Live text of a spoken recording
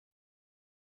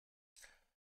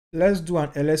let's do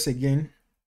an ls again.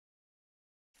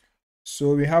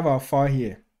 So we have our file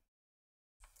here.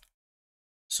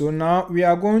 So now we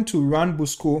are going to run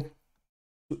BUSCO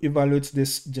to evaluate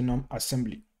this genome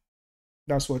assembly.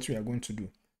 That's what we are going to do.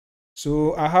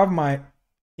 So I have my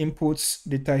inputs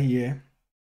data here,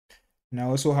 and I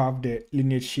also have the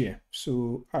lineage here.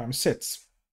 So I'm set.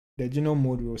 The genome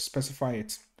mode will specify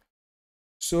it.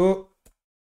 So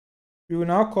we will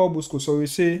now call BUSCO. So we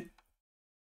say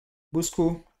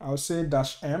BUSCO, I'll say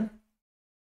 -m,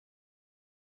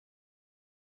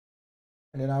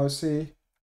 and then I'll say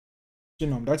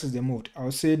genome, that is the mode.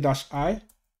 I'll say -i,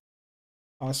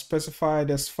 I'll specify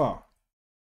this file.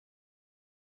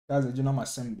 That's the genome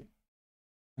assembly.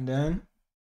 And then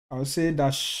I'll say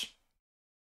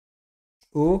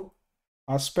 -o,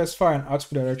 I'll specify an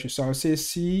output directory. So I'll say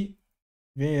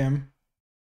cvm.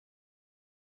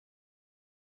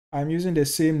 I'm using the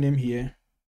same name here.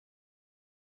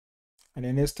 And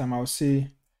then next time I'll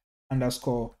say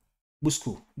 _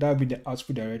 BUSCO. That will be the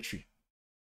output directory.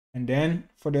 And then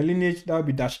for the lineage, that will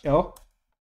be -l.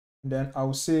 And then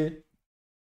I'll say,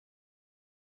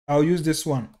 I'll use this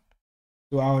one.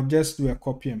 So I'll just do a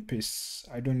copy and paste.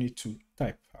 I don't need to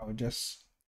type. I'll just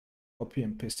copy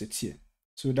and paste it here.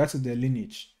 So that is the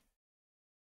lineage.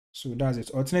 So that's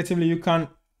it. Alternatively, you can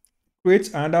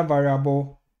create another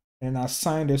variable and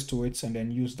assign this to it and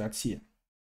then use that here.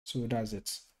 So that's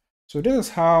it. So this is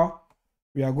how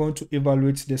we are going to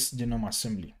evaluate this genome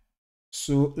assembly.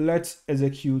 So let's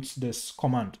execute this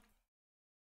command.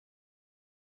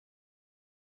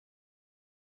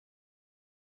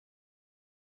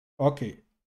 Okay.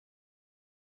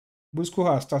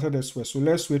 BUSCO has started this way, so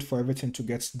let's wait for everything to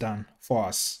get done for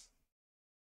us.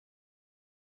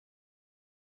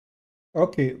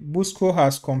 Okay, BUSCO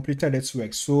has completed its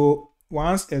work. So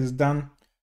once it's done,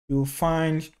 you'll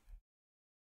find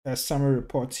a summary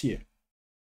report here.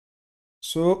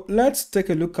 So let's take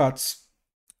a look at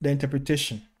the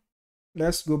interpretation.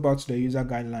 Let's go back to the user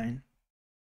guideline.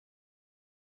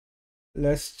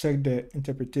 Let's check the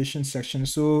interpretation section.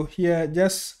 So here,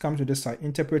 just come to this side,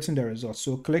 interpreting the results.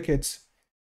 So click it,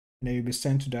 and then you'll be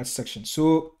sent to that section.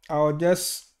 So I'll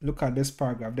just look at this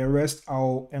paragraph. The rest,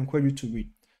 I'll encourage you to read.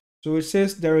 So it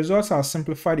says the results are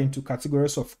simplified into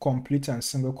categories of complete and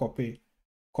single copy,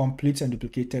 complete and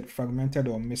duplicated, fragmented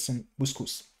or missing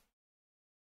BUSCOs.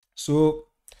 So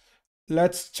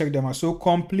let's check them out. So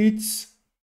complete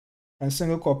and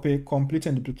single copy, complete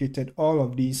and duplicated, all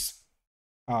of these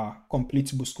are complete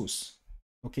BUSCOs.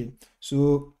 Okay,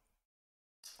 so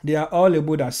they are all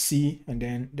labeled as C, and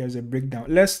then there's a breakdown.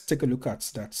 Let's take a look at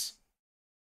that.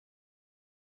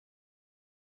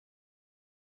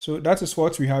 So that is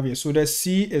what we have here. So the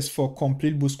C is for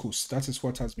complete BUSCOs. That is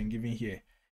what has been given here.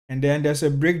 And then there's a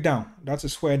breakdown. That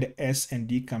is where the S and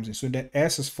D comes in. So the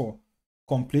S is for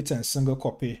complete and single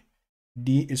copy.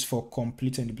 D is for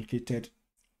complete and duplicated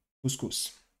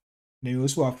BUSCOs. Then we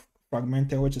also have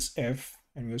fragmented, which is F,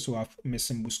 and we also have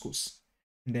missing BUSCOs.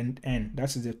 And then N,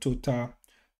 that is the total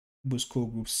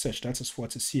BUSCO group search. That is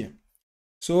what is here.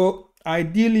 So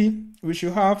ideally, we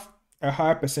should have a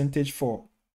higher percentage for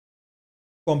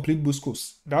complete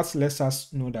BUSCOs. That lets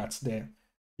us know that the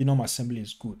genome assembly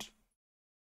is good.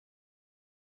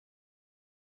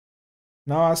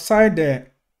 Now, aside the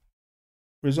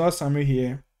result summary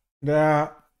here, there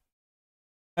are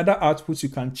other outputs you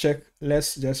can check.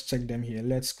 Let's just check them here.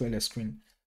 Let's clear the screen.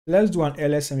 Let's do an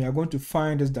ls, and we are going to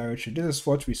find this directory. This is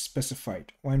what we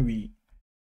specified when we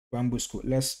run BUSCO.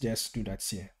 Let's just do that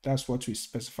here. That's what we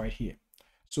specified here.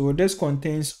 So this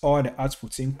contains all the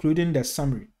outputs, including the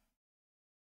summary.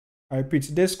 I repeat,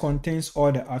 this contains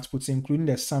all the outputs, including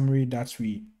the summary that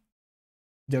we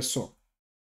just saw.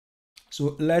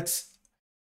 So let's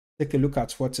take a look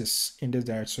at what is in this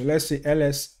directory. So let's say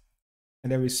ls,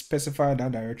 and then we specify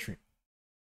that directory.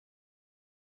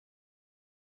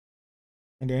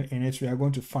 And then in it, we are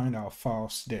going to find our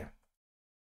files there.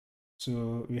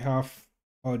 So we have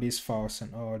all these files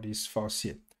and all these files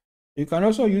here. You can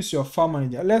also use your file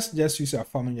manager. Let's just use our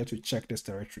file manager to check this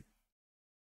directory.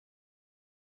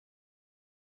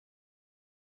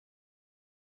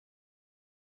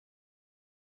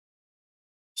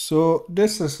 So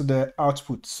this is the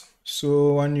output.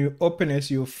 So when you open it,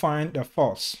 you'll find the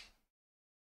files.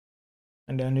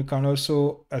 And then you can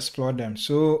also explore them.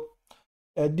 So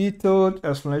a detailed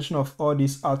explanation of all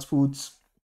these outputs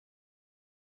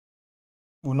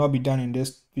will not be done in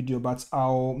this video, but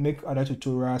I'll make other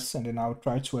tutorials and then I'll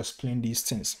try to explain these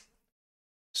things.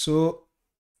 So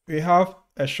we have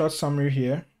a short summary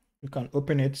here. You can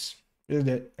open it. This is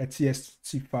a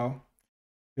TXT file.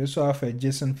 We also have a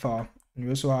JSON file, and we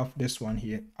also have this one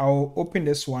here. I'll open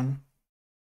this one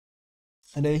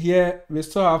And then here we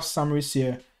still have summaries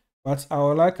here, but I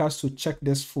would like us to check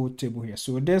this full table here.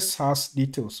 So this has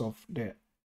details of the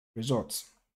results.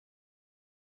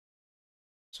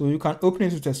 So you can open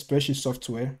it with a spreadsheet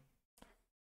software.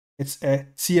 It's a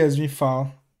CSV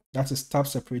file that is tab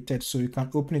separated, so you can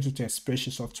open it with a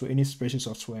spreadsheet software, any spreadsheet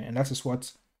software, and that is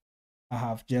what I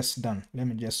have just done. Let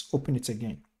me just open it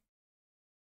again.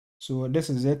 So this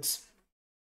is it.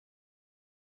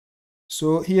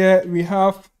 So here we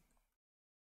have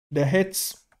the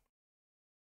hits.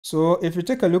 So if you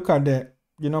take a look at the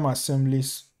genome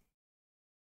assemblies,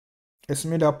 it's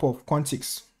made up of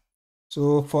contigs.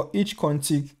 So for each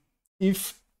contig,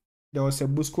 if there was a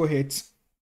BUSCO hit,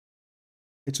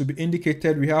 it will be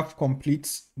indicated. We have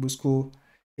complete BUSCO.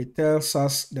 It tells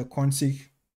us the contig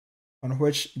on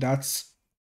which that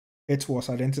it was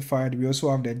identified. We also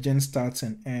have the gen start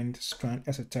and end, strand,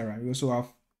 etc. We also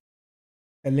have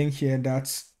a link here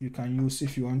that you can use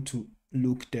if you want to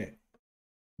look the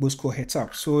BUSCO hits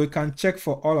up. So you can check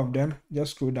for all of them.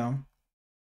 Just scroll down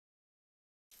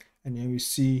and then we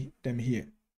see them here.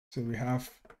 So we have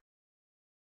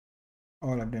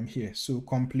all of them here. So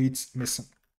complete, missing.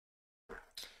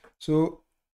 So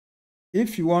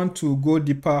if you want to go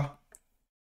deeper,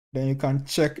 then you can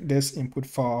check this input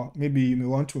file. Maybe you may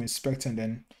want to inspect and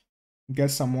then get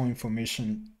some more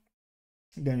information.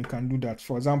 Then you can do that.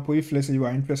 For example, if let's say you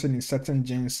are interested in certain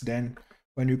genes, then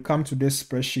when you come to this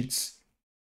spreadsheet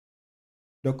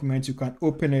document, you can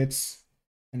open it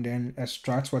and then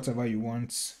extract whatever you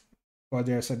want. But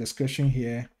there's a description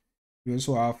here. We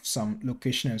also have some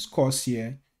location and scores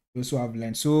here. We also have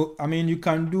length. So I mean, you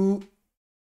can do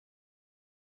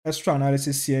extra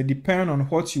analysis here depending on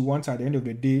what you want at the end of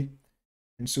the day.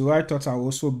 And so I thought I'll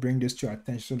also bring this to your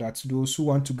attention so that those who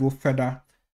want to go further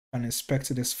can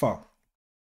inspect this file.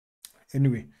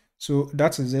 Anyway, so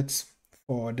that is it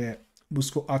for the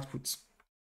BUSCO output.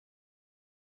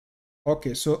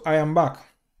 Okay, so I am back.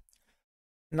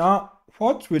 Now,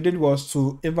 what we did was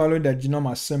to evaluate the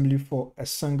genome assembly for a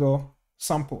single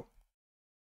sample.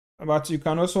 But you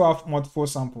can also have multiple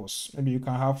samples. Maybe you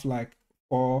can have like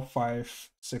 4, 5,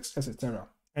 6, etc.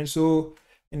 And so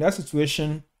in that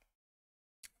situation,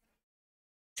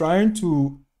 trying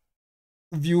to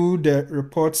view the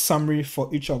report summary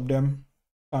for each of them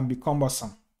can be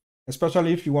cumbersome,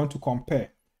 especially if you want to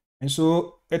compare. And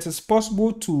so it is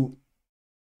possible to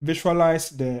visualize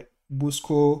the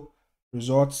BUSCO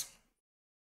results.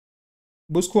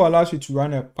 BUSCO allows you to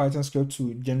run a Python script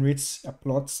to generate a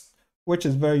plot, which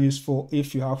is very useful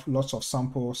if you have lots of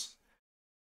samples.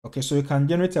 Okay, so you can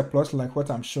generate a plot like what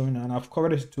I'm showing, and I've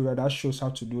covered a tutorial that shows how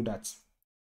to do that.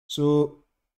 So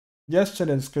just check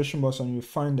the description box and you'll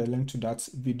find the link to that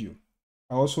video.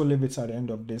 I'll also leave it at the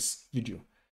end of this video.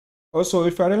 Also,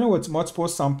 if you're dealing with multiple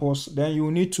samples, then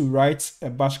you need to write a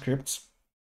bash script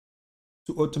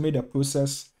to automate the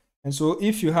process. And so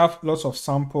if you have lots of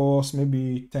samples,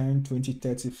 maybe 10, 20,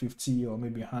 30, 50, or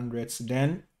maybe hundreds,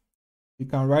 then you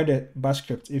can write a bash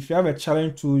script. If you have a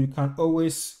challenge tool, you can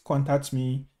always contact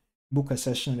me, book a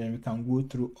session, and we can go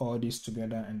through all this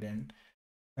together and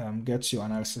then get your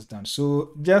analysis done.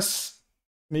 So just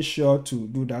make sure to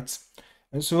do that.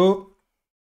 And so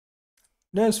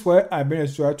that's where I bring a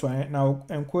tutorial to an end. Now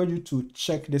I encourage you to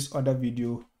check this other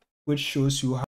video which shows you how